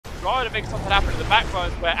trying to make something happen in the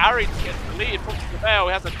background where Aries gets the lead from Saweria.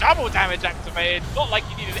 He has a double damage activated. Not like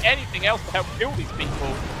he needed anything else to help kill these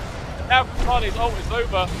people. And now Kasane's ult is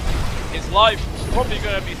over. His life is probably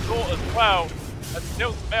going to be short as well. And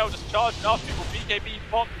still Saweria just charging after people. BKB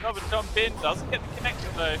pops another jump in. Doesn't get the connection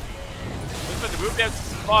though. Looks like he will be able to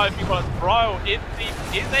survive. Meanwhile, Brile in deep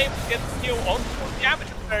is able to get the kill on the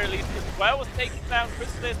amateur at the very least, as well as taking down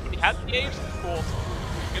Chrysalis, but he has the age of course.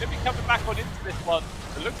 He's going to be coming back on into this one.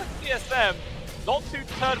 It looks like TSM not too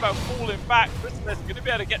deterred about falling back. Chrysalis is going to be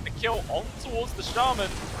able to get the kill on towards the Shaman.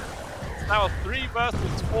 It's now a 3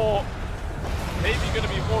 versus 4. Maybe going to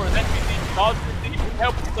be more as NPC charges deep with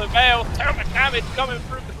help of the Veil. Terrible damage coming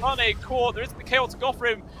through the Kasane core. There is the KO to go for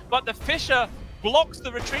him, but the Fisher blocks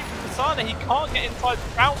the retreat from Kasane. He can't get inside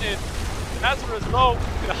the fountain. And as a result, he's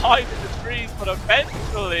going to hide in the trees, but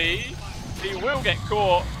eventually he will get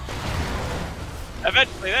caught.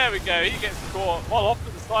 Eventually, there we go, he gets caught. Well, off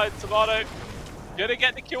to the side, Tomato. Gonna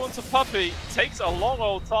get the kill onto Puppey. Takes a long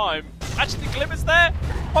old time. Actually, Glimmer's there.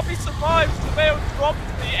 Puppey survives. Saweria drops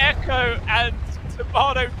the Echo, and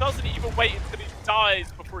Tomato doesn't even wait until he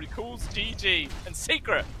dies before he calls GG. And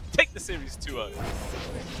Secret take the series 2-0.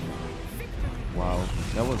 Wow,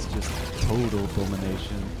 that was just total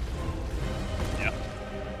domination.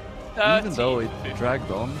 Yeah. Even though it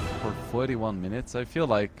dragged on for 41 minutes, I feel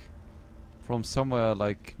like from somewhere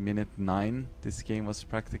like minute 9, this game was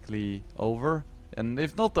practically over. And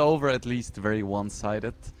if not over, at least very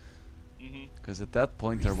one-sided. Because at that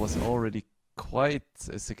point there was already quite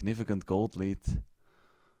a significant gold lead.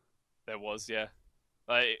 There was, yeah.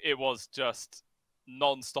 It was just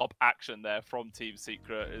non-stop action there from Team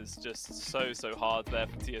Secret. It's just so hard there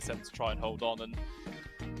for TSM to try and hold on. And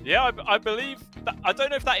yeah, I believe that, I don't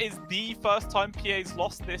know if that is the first time PA's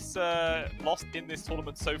lost in this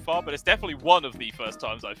tournament so far, but it's definitely one of the first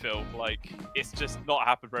times. I feel like it's just not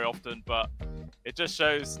happened very often, but it just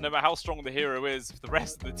shows no matter how strong the hero is, if the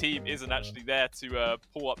rest of the team isn't actually there to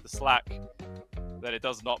pull up the slack, then it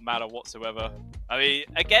does not matter whatsoever. I mean,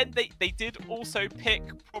 again, they did also pick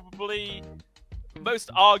probably most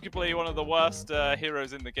arguably one of the worst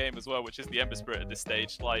heroes in the game as well, which is the Ember Spirit at this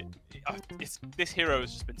stage. Like, this hero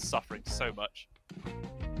has just been suffering so much.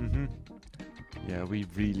 Yeah, we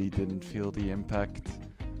really didn't feel the impact.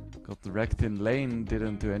 Got wrecked in lane,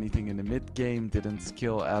 didn't do anything in the mid game, didn't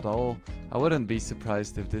skill at all. I wouldn't be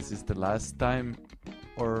surprised if this is the last time,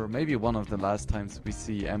 or maybe one of the last times we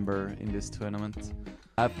see Ember in this tournament.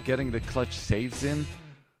 Getting the clutch saves in.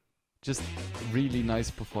 Just really nice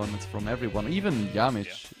performance from everyone, even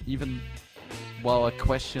Yamich. Yeah. Even while I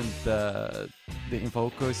questioned the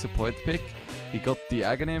Invoco support pick, he got the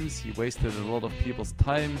Aghanims, he wasted a lot of people's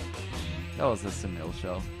time. That was a Simil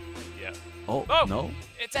show. Yeah. Oh, no?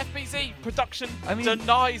 It's FBZ! Production mean,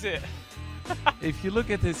 denies it! If you look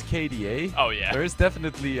at his KDA, oh yeah, there is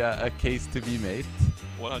definitely a case to be made.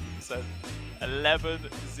 100%. 11,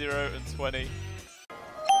 0, and 20.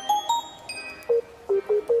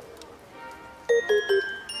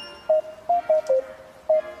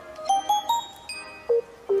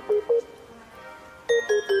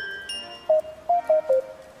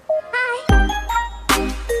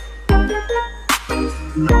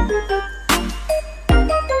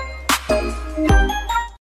 Hi.